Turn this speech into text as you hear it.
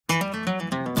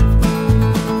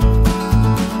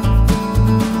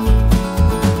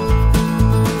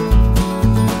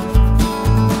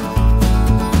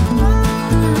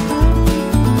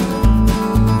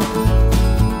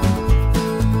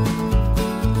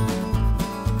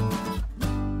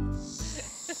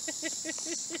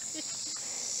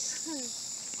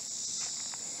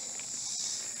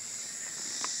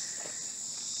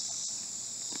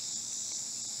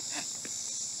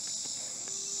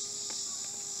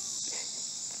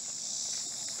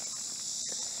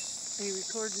Are you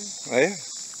recording? Yeah.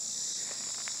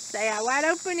 Stay out wide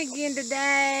open again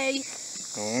today.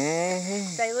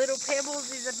 Say little pebbles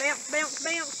is a bounce, bounce,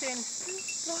 bouncing.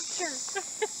 Watch her.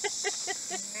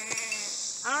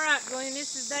 Alright, Glenn,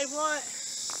 this is day what?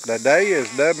 The day is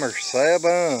number 7.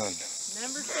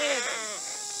 Number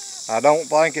 7. I don't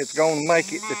think it's going to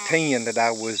make it to 10 that I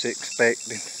was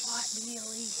expecting. What,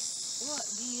 Billy? What,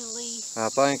 Billy? I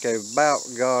think I've about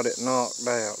got it knocked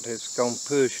out. It's going to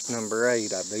push number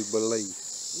 8, I do believe.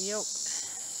 Yep.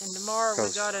 And tomorrow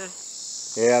we got a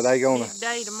big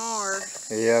day tomorrow.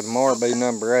 Yeah, tomorrow be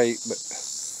number 8, but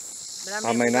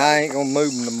I mean I ain't going to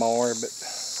move them tomorrow, but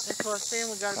that's what I'm saying,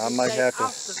 we got a big day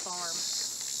off the farm.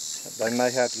 They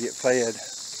may have to get fed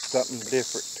something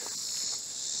different.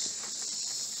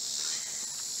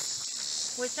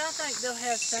 Which I think they'll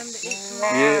have some to eat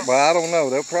tomorrow. Yeah, well, I don't know.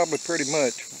 They'll probably pretty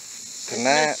much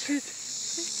tonight.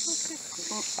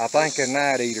 I think they're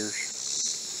night eaters.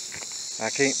 I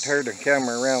can't turn the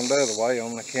camera around the other way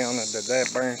on account of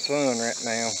that burn sun right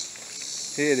now.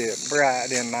 It is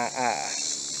bright in my eye.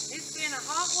 It's been a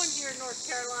hot one here in North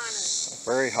Carolina. A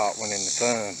very hot one in the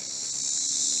sun.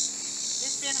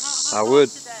 It's been hot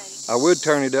today. I would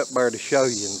turn it up there to show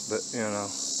you, but you know.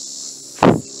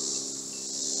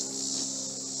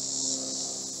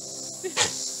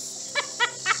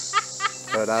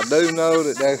 But I do know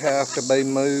that they have to be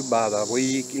moved by the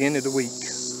end of the week.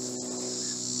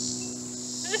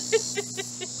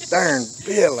 Darn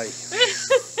Billy.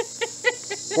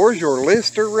 Where's your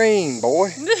Listerine,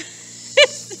 boy?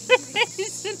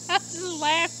 I was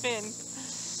laughing.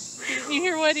 Didn't you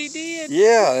hear what he did?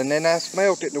 Yeah, and then I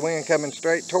smelt it, the wind coming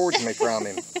straight towards me from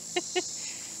him.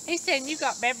 He said, you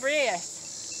got bad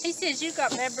breath. He says, you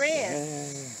got bad breath.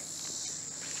 Yeah.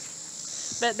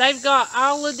 But they've got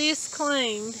all of this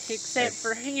cleaned except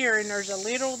for here, and there's a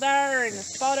little there and a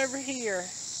spot over here.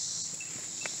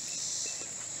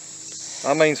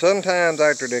 I mean, sometimes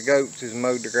after the goats has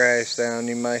mowed the grass down,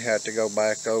 you may have to go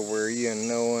back over, you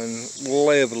know, and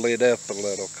level it up a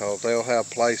little, because they'll have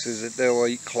places that they'll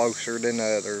eat closer than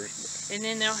others. And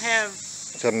then they'll have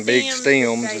some big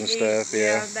stems and stuff,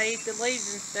 yeah. Yeah, they eat the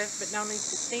leaves and stuff, but don't eat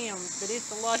the stems. But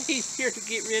it's a lot easier to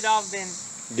get rid of than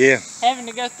having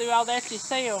to go through all that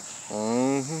yourself.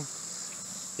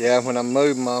 Yeah, when I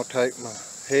move them, I'll take my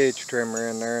hedge trimmer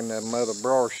in there and that mother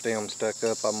briar stem stuck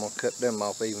up. I'm going to cut them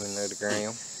off even to the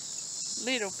ground.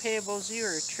 Little Pebbles,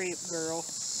 you're a trip, girl.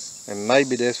 And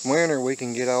maybe this winter we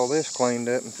can get all this cleaned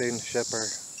up and finish up our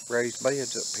raised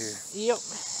beds up here. Yep.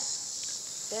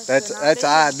 That's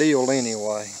ideal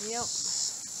anyway. Yep.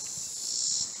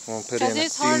 We'll put in a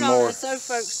it's few hard more. on us old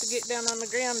folks to get down on the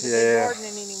ground to do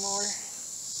gardening anymore.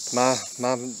 My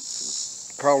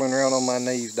crawling around on my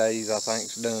knees days, I think,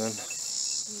 is done.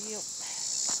 Yep.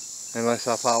 Unless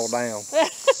I fall down.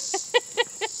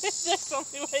 That's the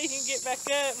only way you can get back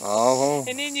up.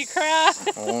 And then you cry.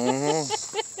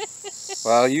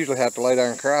 Well, I usually have to lay there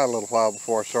and cry a little while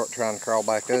before I start trying to crawl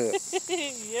back up.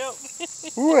 Yep.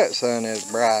 Ooh, that sun is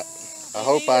bright. I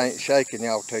hope I ain't shaking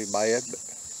y'all too bad. But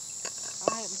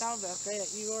I hadn't thought about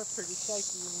that. You are pretty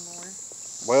shaky anymore.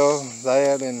 Well,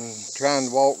 that and trying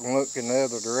to walk and look in the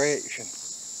other direction.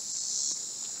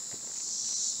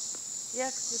 Yeah,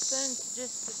 'cause the sun's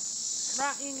just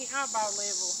right in your eyeball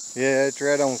level. Yeah, it's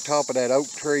right on top of that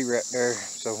oak tree right there.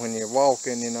 So when you're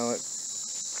walking, you know,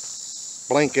 it's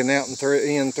blinking out and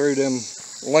through them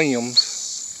limbs.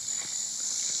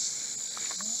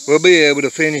 We'll be able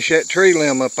to finish that tree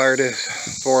limb up there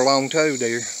before long too,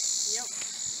 dear. Yep.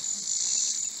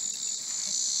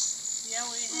 Yeah,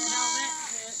 we had all that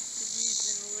cut to use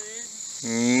in the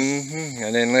wood.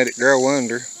 And then let it grow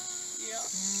under. Yep.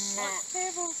 What,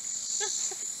 Pebbles?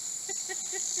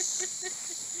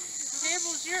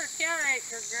 Pebbles, you're a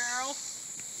character, girl.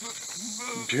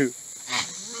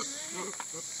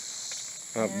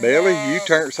 Billy, you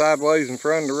turned sideways in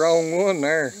front of the wrong one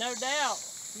there. No doubt.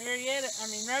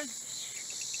 Rose.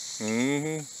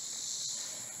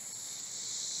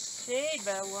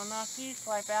 Sheba will knock you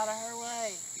slap out of her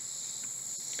way.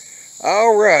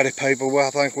 Alrighty, people. Well,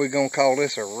 I think we're going to call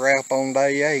this a wrap on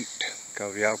day 8.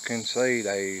 Because y'all can see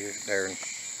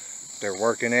they're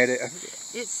working at it.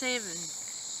 It's 7.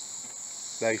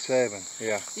 Day 7,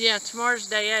 yeah. Yeah, tomorrow's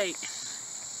day 8.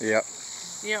 Yep.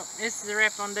 Yep, this is a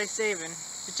wrap on day 7.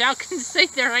 But y'all can see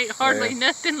there ain't hardly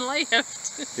nothing left.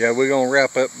 Yeah, we're going to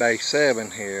wrap up day 7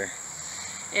 here.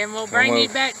 And we'll bring you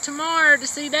back tomorrow to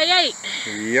see day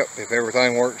 8. Yep, if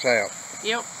everything works out.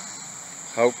 Yep.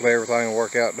 Hopefully everything will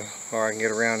work out or I can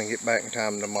get around and get back in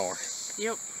time tomorrow.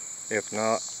 Yep. If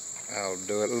not, I'll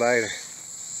do it later.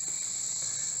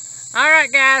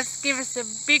 Alright guys, give us a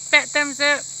big fat thumbs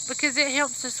up. because it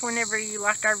helps us whenever you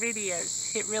like our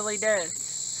videos. It really does.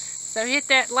 So hit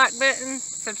that like button,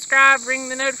 subscribe, ring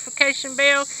the notification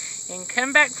bell, and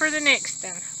come back for the next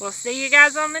one. We'll see you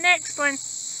guys on the next one.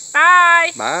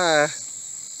 Bye. Bye.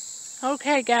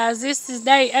 Okay, guys, this is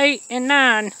day 8 and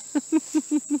 9.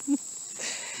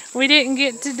 We didn't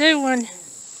get to do one.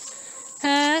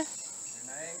 Huh?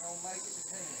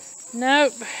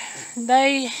 Nope.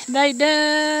 They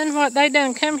done what they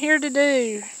done come here to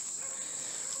do.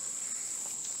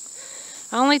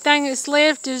 Only thing that's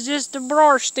left is just the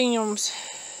briar stems.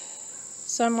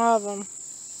 Some of them.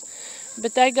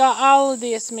 But they got all of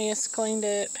this mess cleaned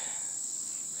up.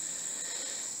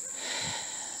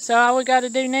 So all we got to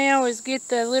do now is get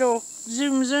the little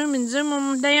zoom and zoom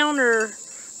them down or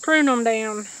prune them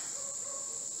down.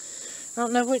 I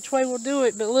don't know which way we'll do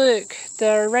it, but look,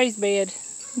 the raised bed.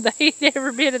 They eat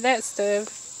every bit of that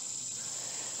stuff.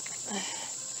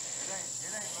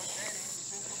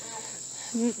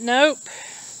 Nope.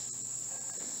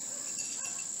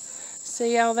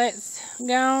 See how that's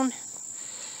gone?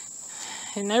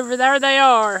 And over there they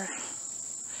are.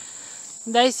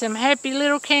 They some happy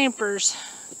little campers.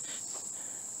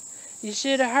 You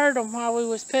should have heard them while we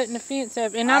was putting the fence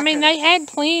up. And I mean, they had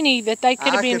plenty that they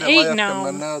could have been eating on.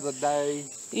 Them another day.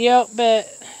 Yep, but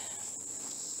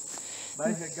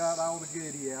they had got all the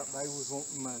goodie out. They was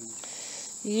wanting to move.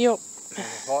 Yep. And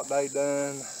what they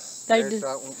done, they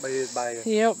won't be as bad.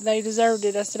 Yep, they deserved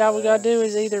it. I said all we gotta do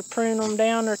is either prune them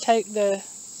down or take the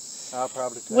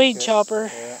weed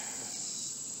chopper. Yeah.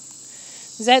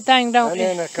 That thing don't,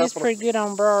 it's pretty good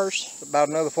on briars. About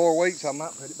another 4 weeks, I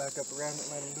might put it back up around it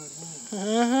and let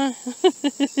them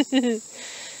do it again.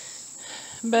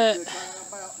 But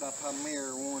about the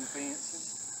Premier one fencing.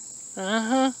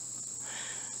 I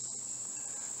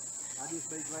just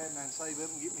be glad and save up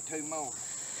and get me 2 more.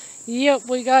 Yep,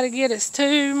 we got to get us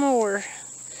 2 more.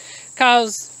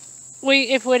 Cause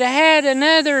if we'd have had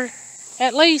another,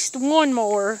 at least 1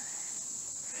 more,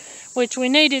 which we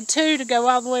needed 2 to go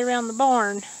all the way around the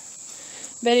barn.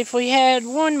 But if we had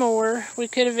 1 more, we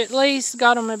could have at least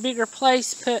got them a bigger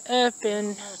place put up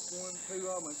and. 1, 2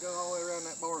 of them go all the way around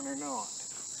that barn or not?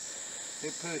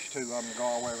 It pushed 2 of them to go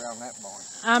all the way around that barn.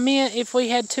 I meant if we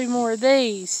had 2 more of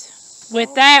these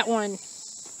with that one.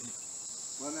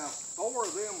 Well, now 4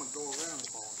 of them would go around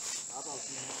the barn. I thought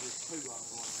you meant just 2 of them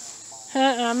going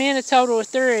around the barn. I meant a total of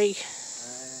 3.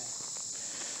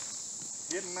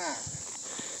 Getting nine.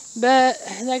 But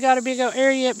they got a big old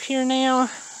area up here now,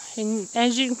 and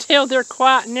as you can tell, they're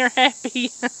quiet and they're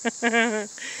happy. Yeah,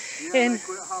 and they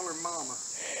quit hollering mama.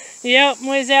 Yep, we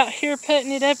was out here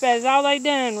putting it up as all they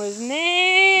done was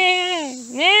nah,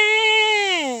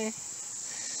 nah.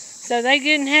 So they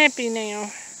good and happy now.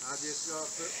 I just got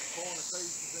to put the corner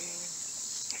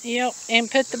pieces in. Yep,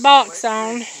 and put the box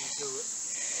on.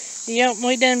 Yep,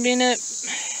 we done been up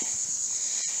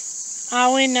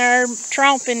all in there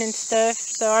tromping and stuff,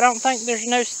 so I don't think there's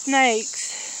no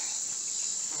snakes.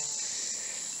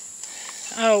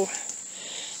 Oh,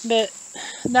 but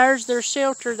there's their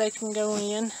shelter they can go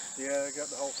in. Yeah, they got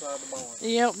the whole side of the barn.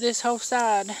 Yep, this whole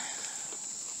side.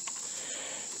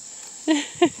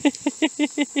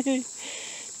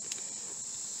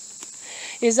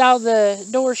 Is all the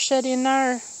doors shut in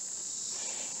there?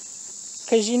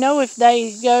 Because you know if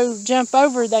they go jump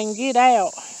over, they can get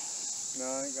out. No,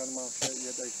 I ain't got them all shut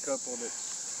yet. There's a couple that's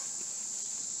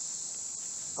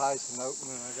facing open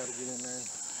and I got to get in there and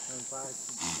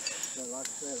unfasten. But like I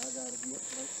said, I got to get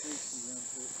electricity around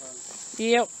to it first.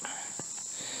 Yep.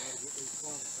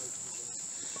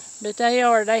 But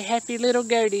they happy little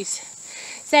goaties.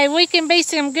 Say, we can be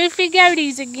some goofy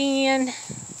goaties again.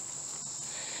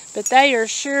 But they are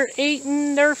sure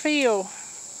eating their fill.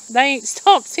 They ain't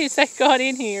stopped since they got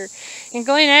in here. And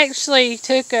Glenn actually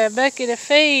took a bucket of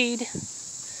feed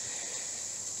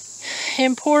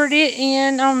and poured it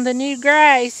in on the new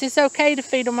grass. It's okay to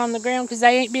feed them on the ground because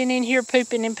they ain't been in here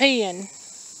pooping and peeing.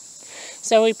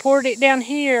 So we poured it down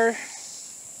here.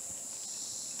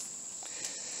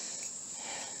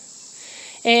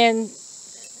 And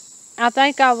I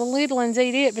think all the little ones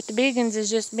eat it, but the big ones has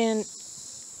just been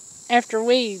after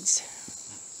weeds.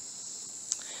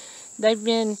 They've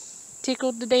been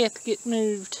tickled to death to get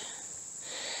moved.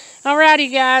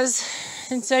 Alrighty guys,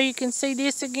 and so you can see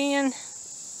this again.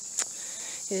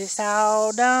 It's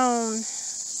all done,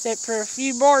 except for a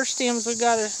few bar stems we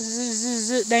gotta zzz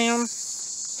it down.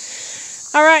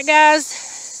 Alright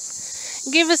guys,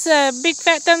 give us a big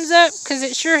fat thumbs up, because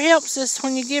it sure helps us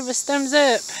when you give us thumbs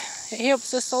up. It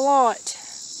helps us a lot.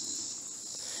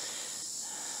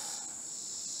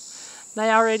 They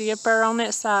already up there on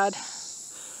that side.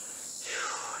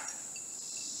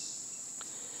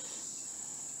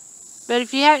 But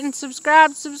if you hadn't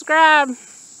subscribed, subscribe.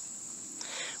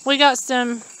 We got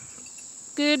some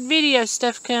good video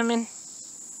stuff coming.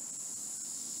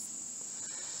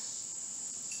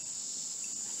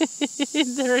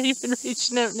 They're even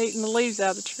reaching up and eating the leaves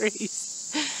out of the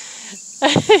trees.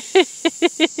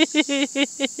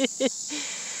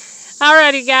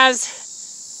 Alrighty, guys.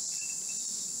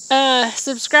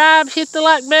 Subscribe, hit the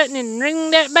like button, and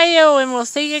ring that bell, and we'll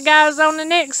see you guys on the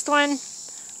next one.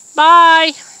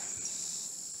 Bye.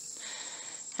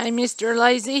 Hey, Mr.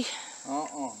 Lazy. I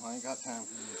ain't got time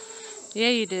for you. Yeah,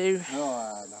 you do. No,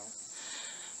 I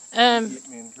don't. You get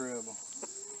me in trouble.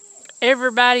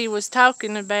 Everybody was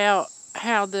talking about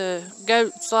how the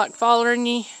goats like following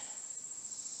you.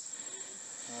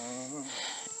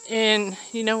 And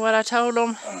you know what I told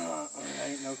them?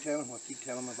 Ain't no telling what you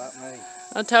tell them about me.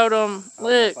 I told them,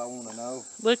 look, I want to know.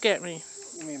 Look at me.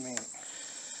 Give me a minute.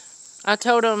 I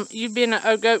told them, you've been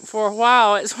a goat for a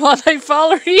while. It's why they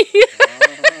follow you.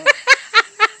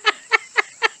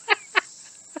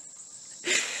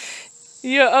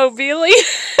 You old Billy.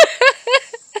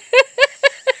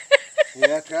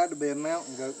 Yeah, I tried to be a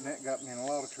mountain goat, and that got me in a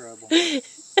lot of trouble.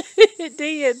 It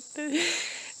did.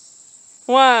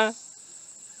 Why?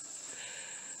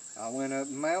 I went up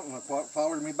the mountain and what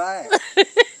followed me back.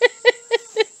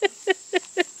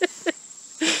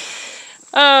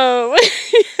 Oh.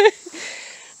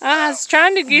 I was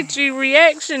trying to get you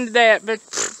reaction to that, but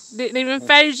didn't even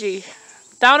phase you.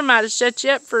 Thought I might have shut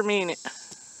you up for a minute.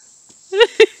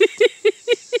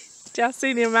 Did y'all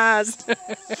see them eyes?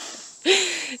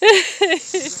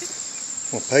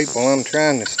 Well, people, I'm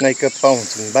trying to sneak up on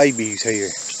some babies here.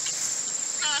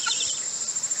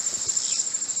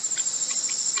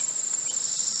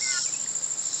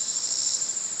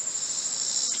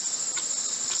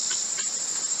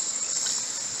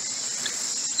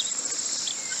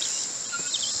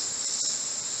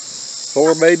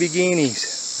 Four baby guineas.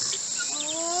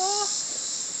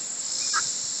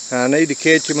 I need to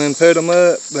catch them and put them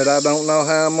up, but I don't know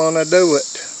how I'm going to do it.